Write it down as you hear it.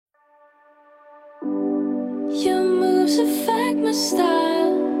affect my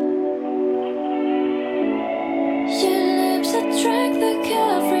style. Your lips attract the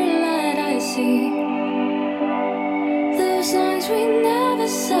every light I see. Those lines we never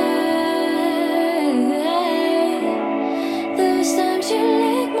say. Those times you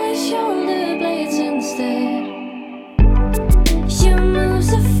lick my shoulder blades instead. Your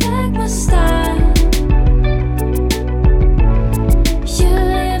moves affect my style. Your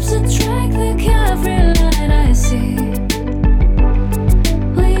lips attract the every light I see.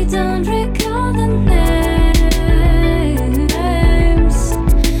 We don't recall the names.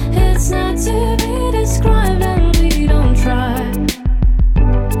 It's not to be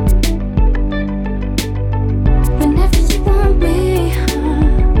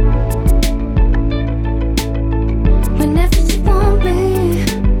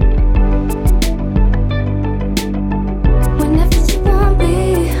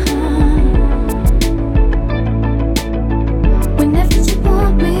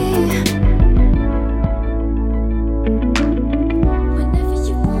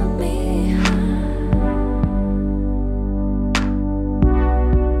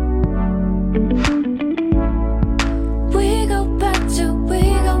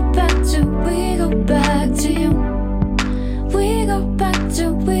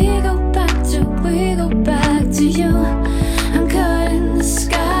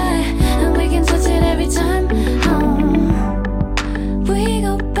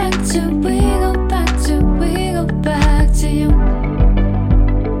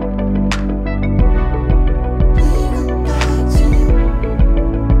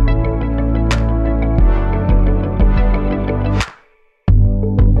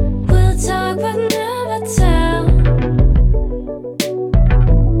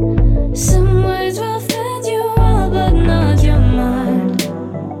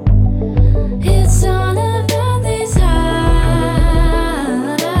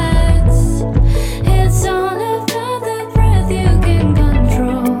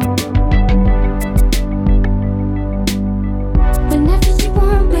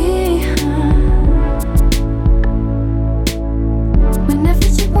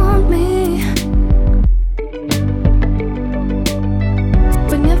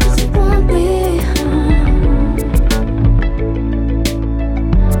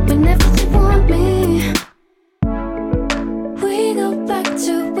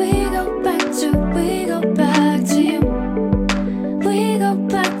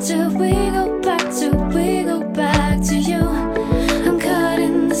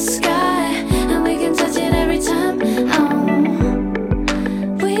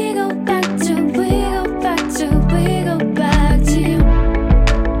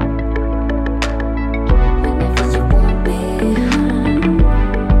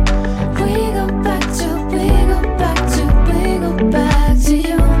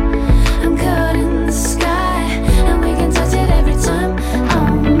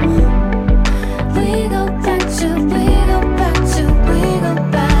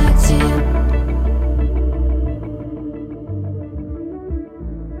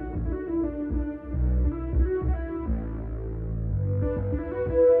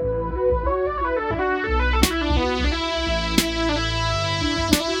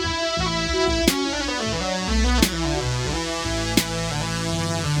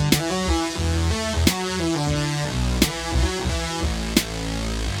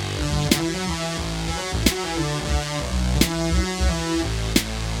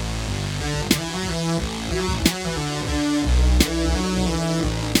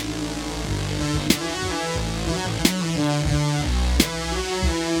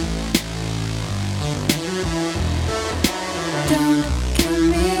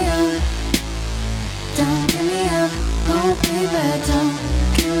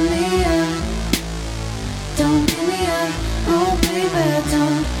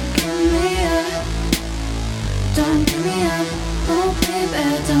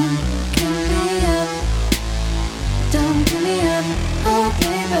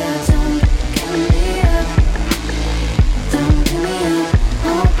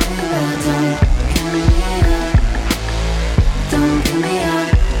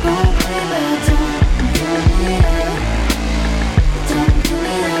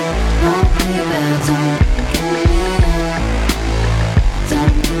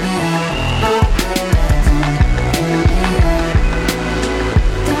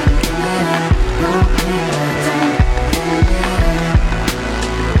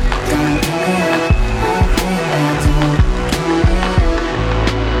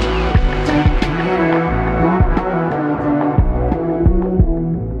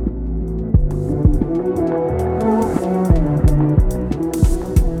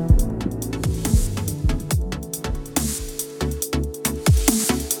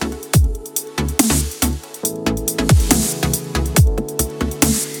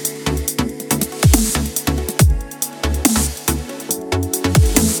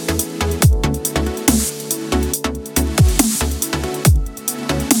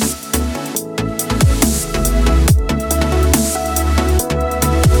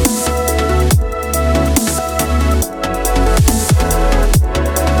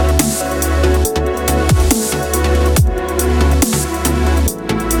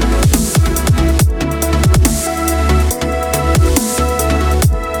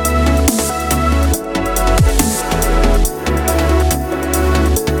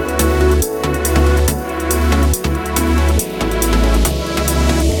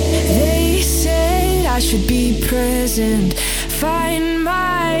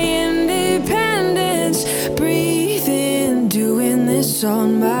was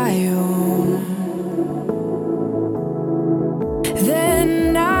on my own.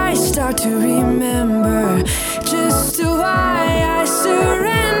 Then I start to remember just why I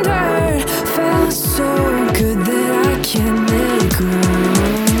surrendered. Felt so good that I can't let go.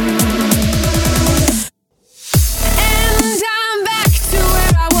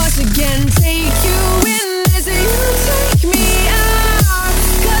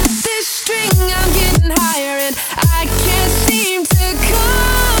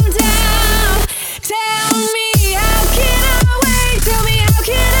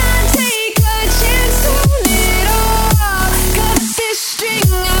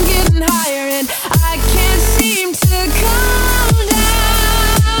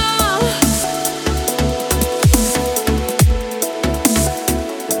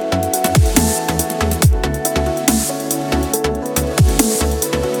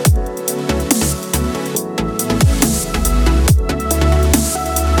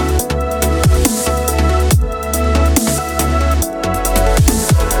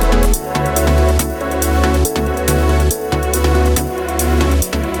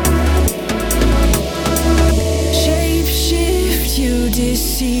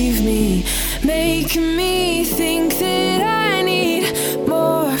 Deceive me, make me think that I need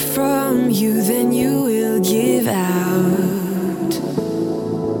more from you than you will give out.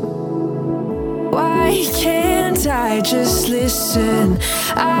 Why can't I just listen?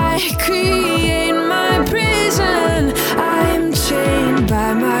 I create my prison. I'm chained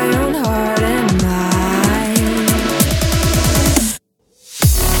by my own heart and mind.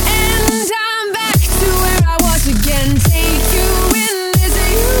 And I'm back to where I was again. Take you in.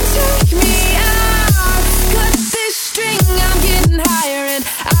 Take me out, cut this string, I'm getting higher and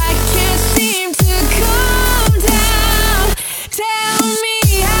I can't seem to calm down. Tell me,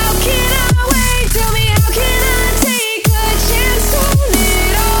 how can I wait? Tell me, how can I take a chance on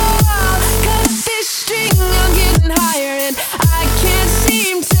it all? Cut this string, I'm getting higher and I can't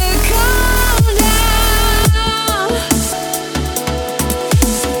seem to calm down.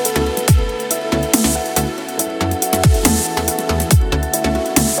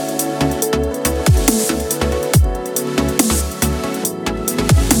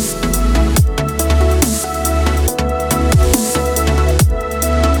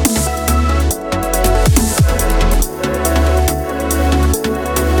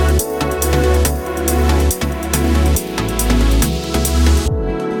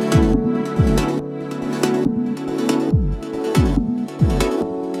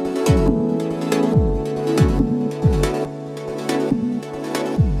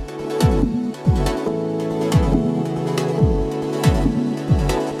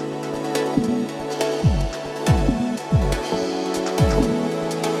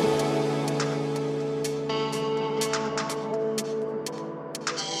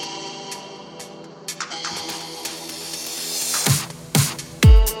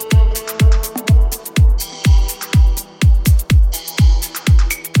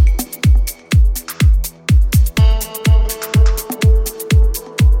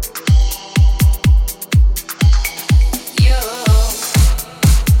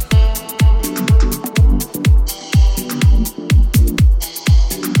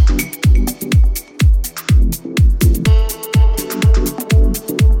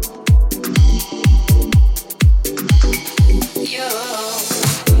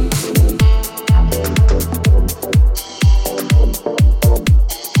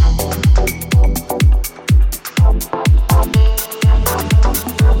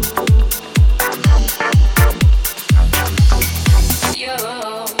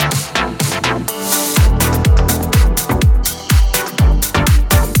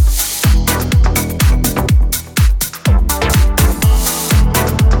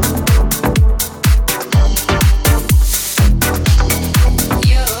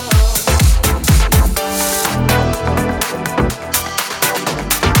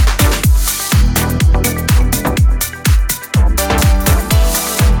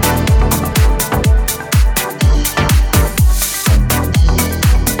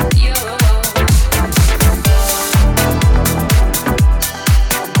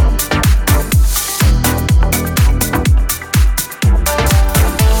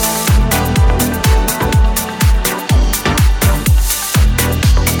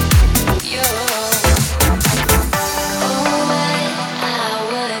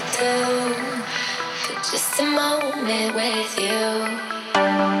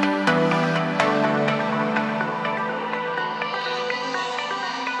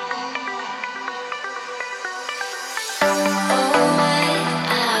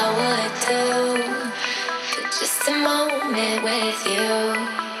 Just a moment with you.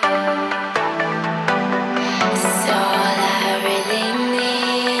 It's all I really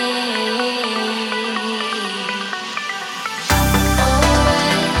need. Oh,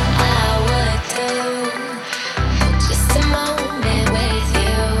 what I would do for just a moment with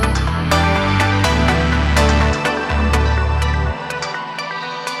you.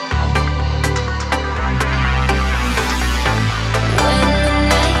 When the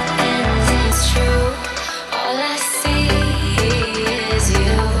night ends, it's true. All I see is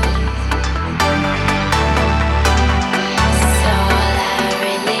you.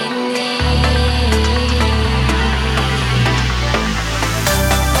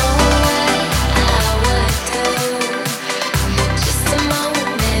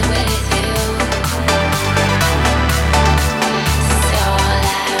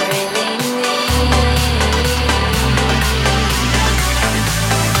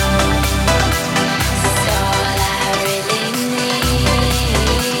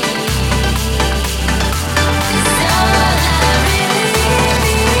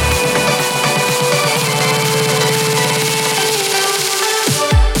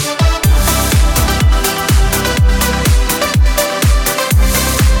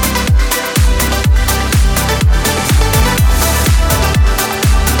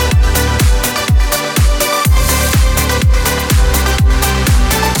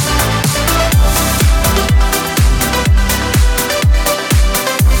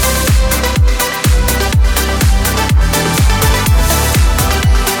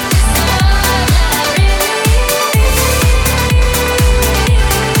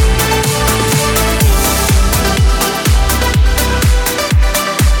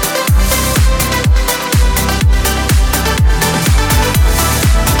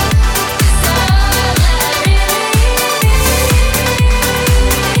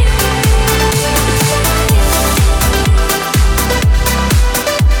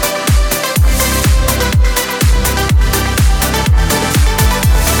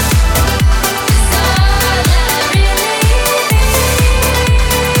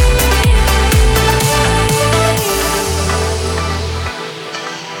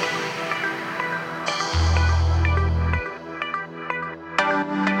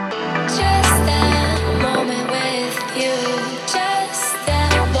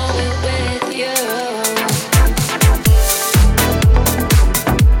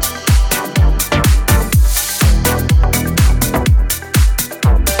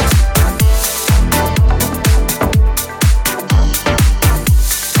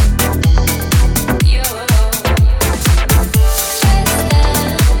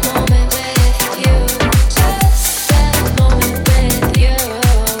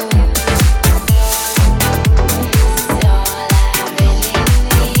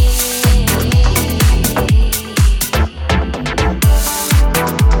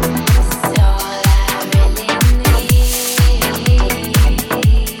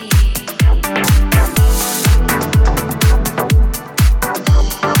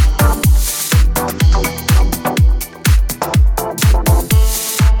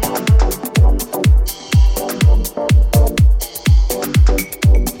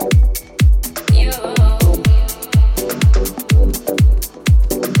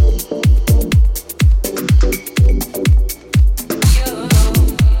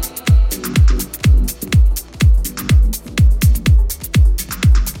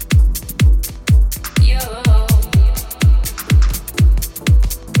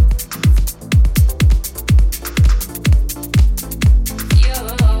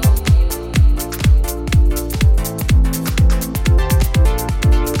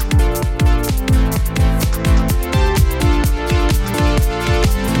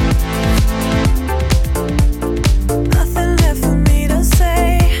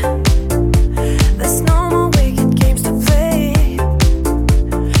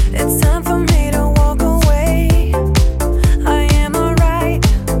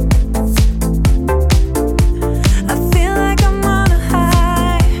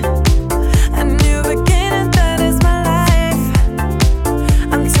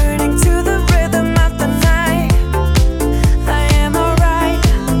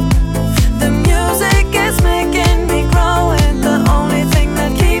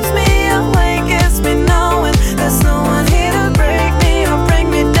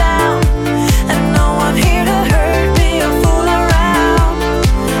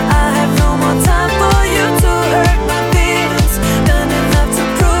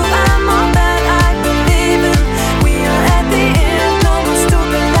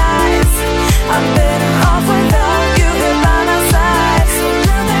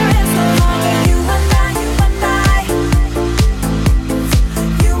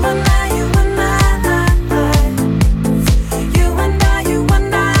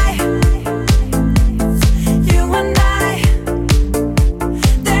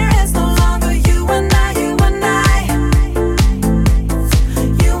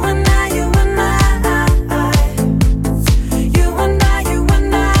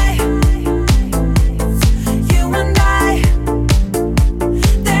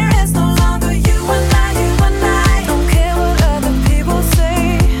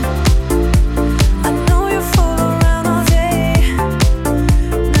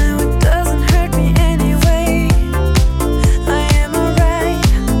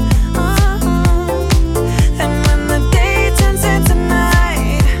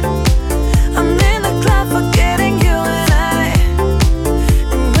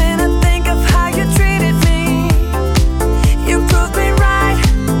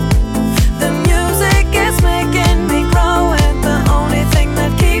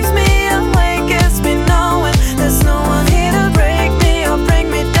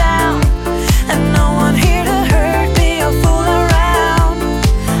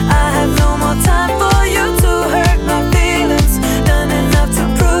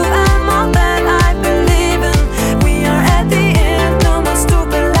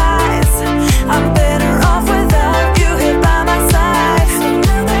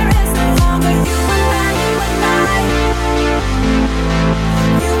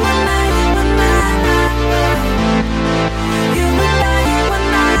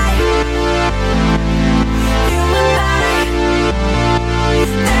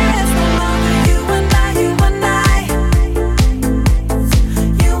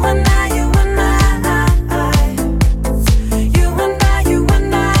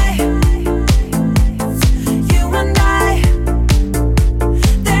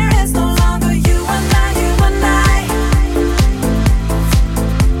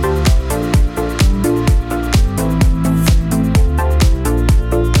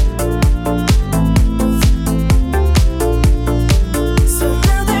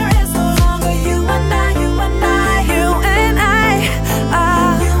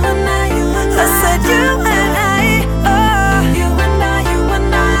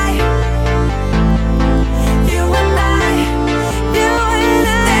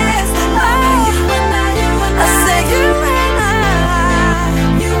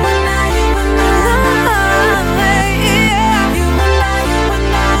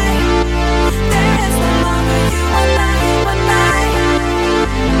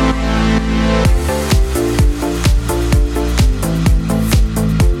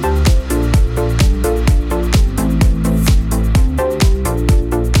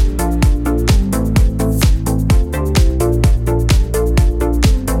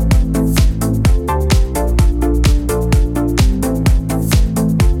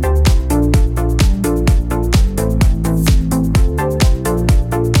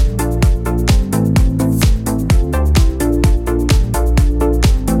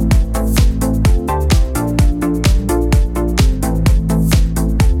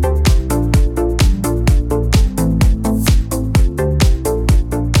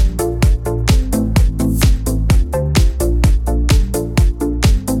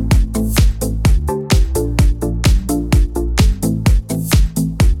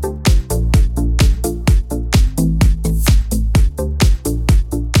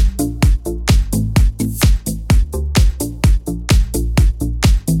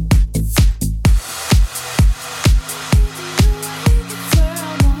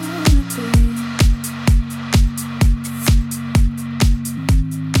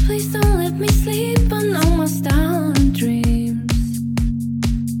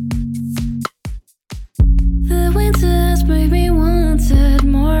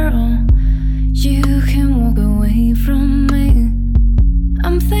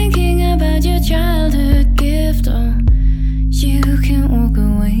 walk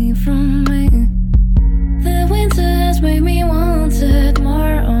away from me. The winter has made me want it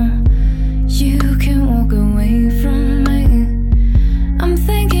more. Oh, you can walk away from me. I'm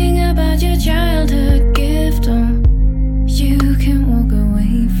thinking about your childhood gift. Oh, you can walk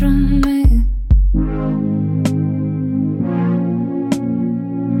away from me.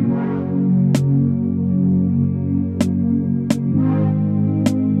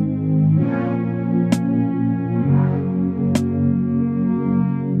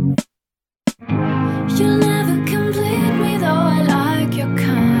 You'll never complete me, though I like your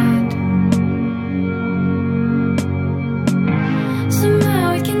kind.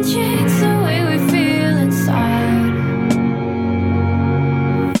 Somehow it can change the way we feel inside.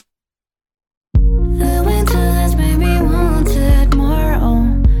 The winter has made me want it more. Oh,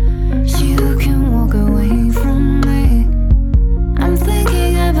 you can walk away from me. I'm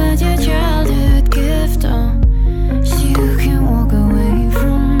thinking about your childhood gift. Oh, you can walk away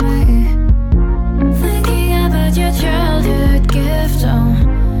from me. Thinking about your childhood gift. Oh,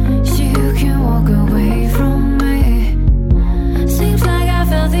 you can walk away from me. Seems like I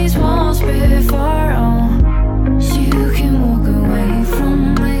felt these walls before. Oh, you can walk away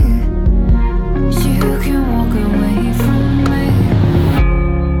from me. You can walk away from me.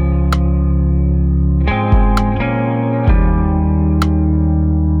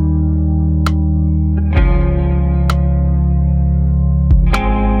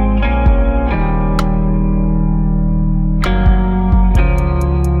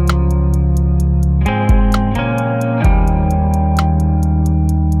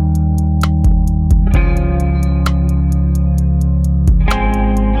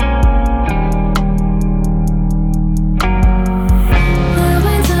 The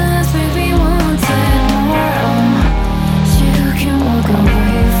winter has made me want it more. Oh, you can walk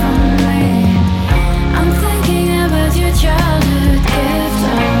away from me. I'm thinking about your childhood gift.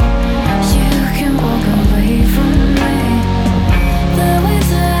 Oh, you can walk away from me. The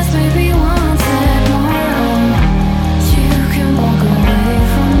winter has made me want it more. Oh, you can walk away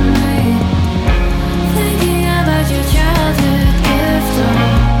from me. Thinking about your childhood gift. Oh,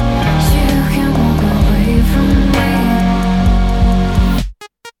 you can walk away from me.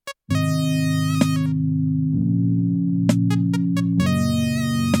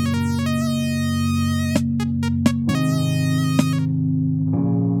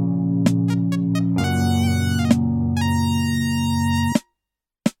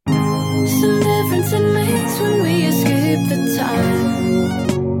 Some difference it makes when we escape the time.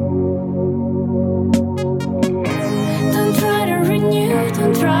 Don't try to renew,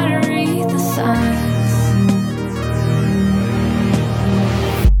 don't try to read the signs.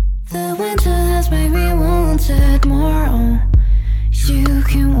 The winter has made me want it more. Oh, you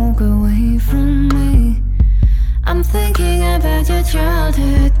can walk away from me. I'm thinking about your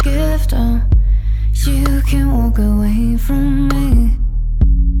childhood gift. Oh, you can walk away from me.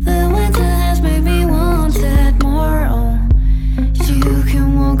 The winter has made me want it more. Oh, you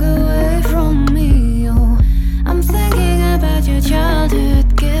can walk away from me. Oh, I'm thinking about your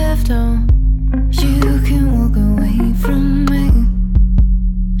childhood gift. Oh, you can walk away from me.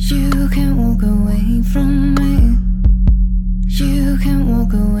 You can walk away from me. You can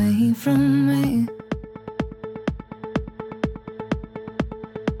walk away from me.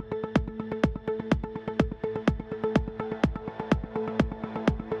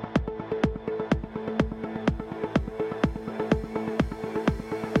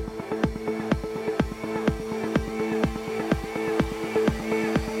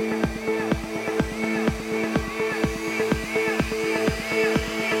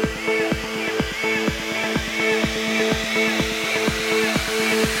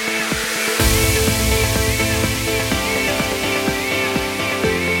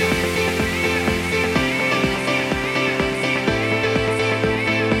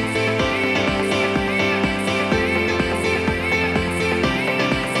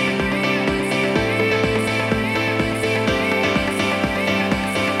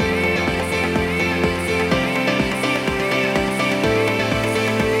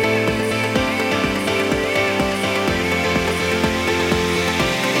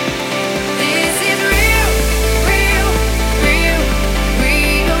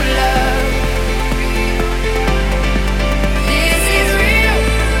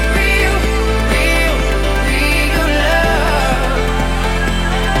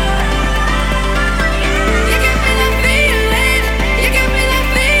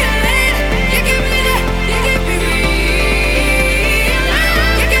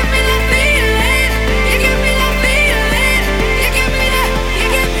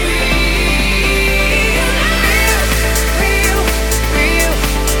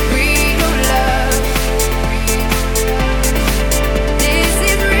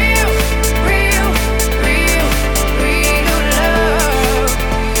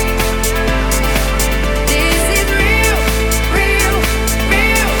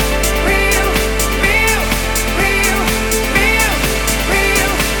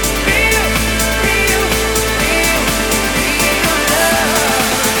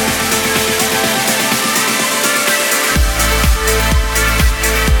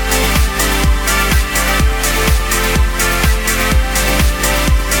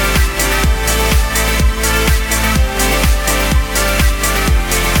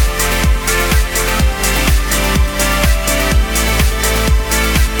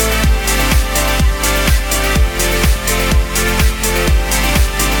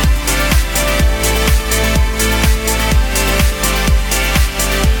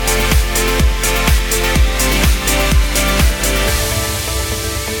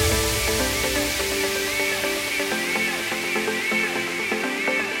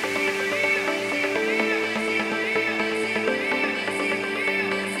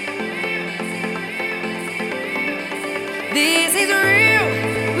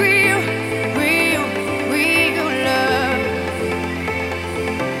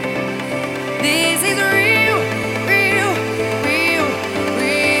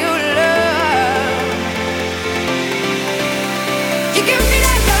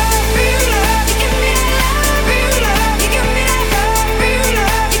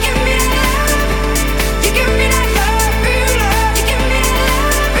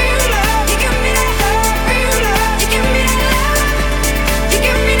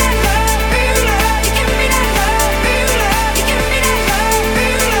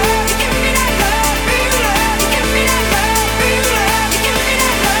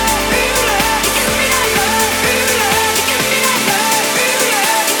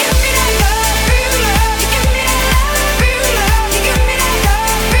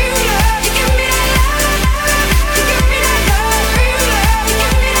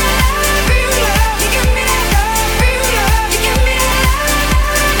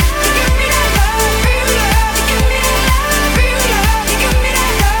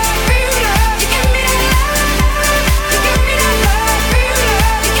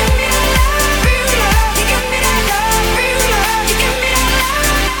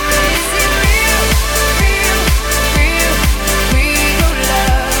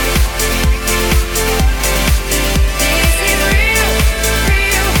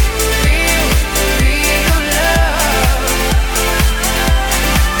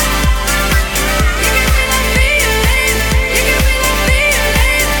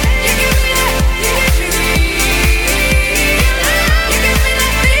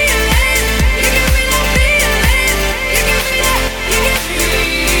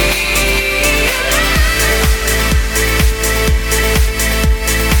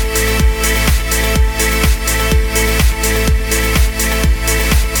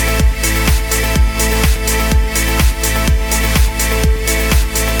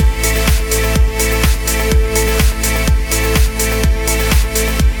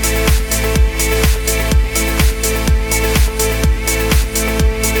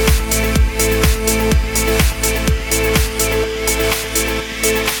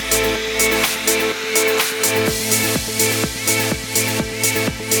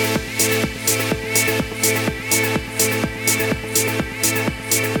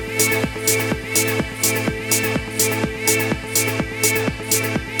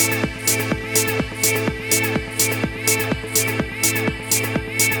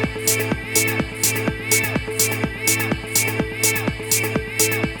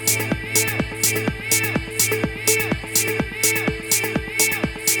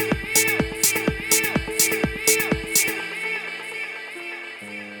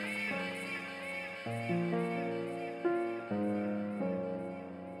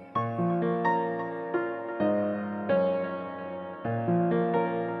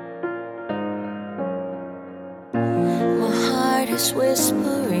 voice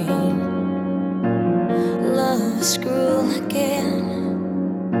whispering, love's cruel again.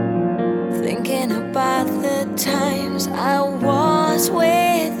 Thinking about the times I was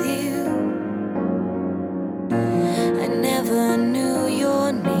with you. I never knew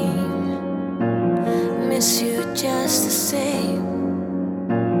your name. Miss you just the same.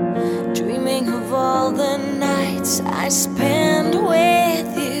 Dreaming of all the nights I spent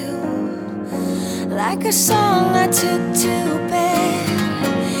with you. Like a song I took to bed,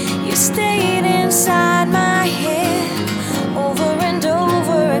 you stayed inside my head. Over and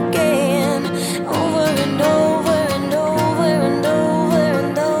over again, over and over and over and over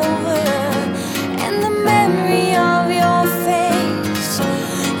and over. And the memory of your face,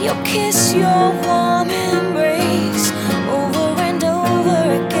 your kiss, your warm embrace. Over and over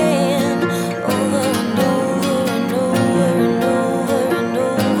again, over and over and over and over and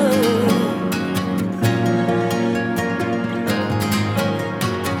over.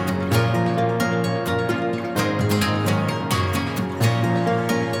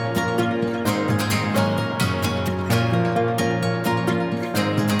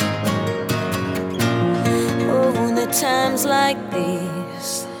 Times like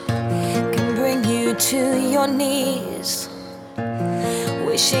these can bring you to your knees,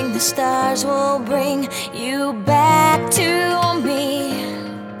 wishing the stars will bring you back to me.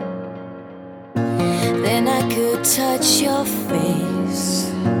 Then I could touch your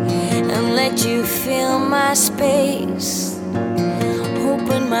face and let you fill my space,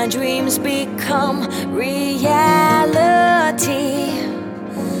 hoping my dreams become reality.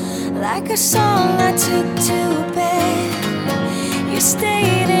 Like a song I took to bed, you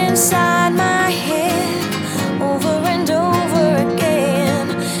stayed inside my head. Over and over again,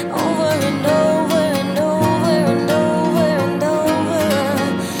 over and over and over and over and over.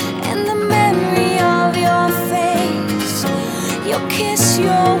 And the memory of your face, your kiss,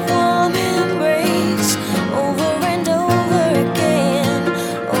 your warm embrace. Over and over again,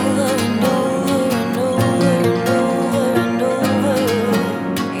 over and over and over and over and over.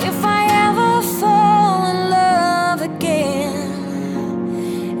 If I ever fall in love again,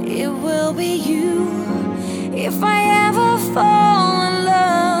 it will be you. If I ever fall in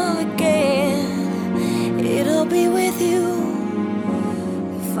love again, it'll be with you.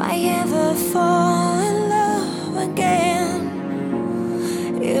 If I ever fall in love again,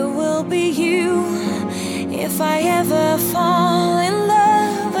 it will be you. If I ever fall in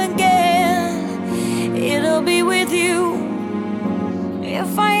love again, it'll be with you.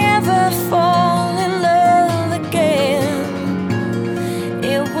 If I ever fall in love again,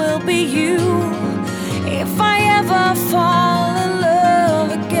 it will be you. If I ever fall in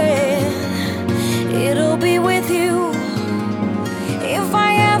love again, it'll be with you. If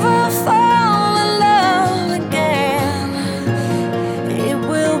I ever fall in love again, it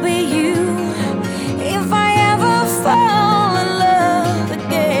will be you. If I ever fall in love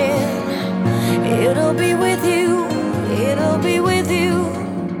again, it'll be with you. It'll be with you.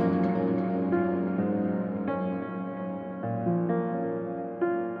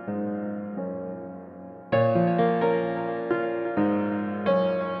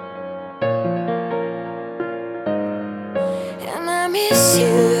 And I miss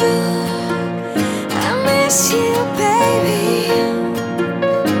you, baby.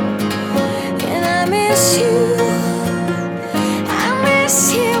 And I miss you,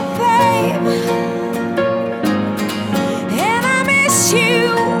 babe. And I miss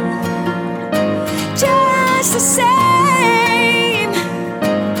you just the same.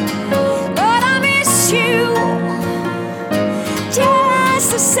 But I miss you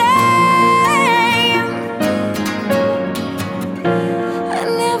just the same. I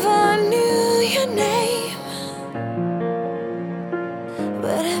never knew your name,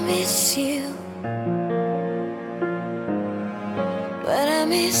 but I miss you. But I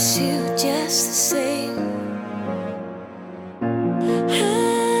miss you just the same. I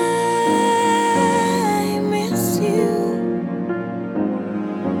miss you.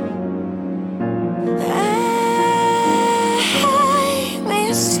 I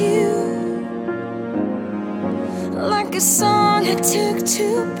miss you. Like a song I took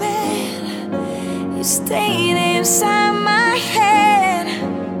to bed, you stayed inside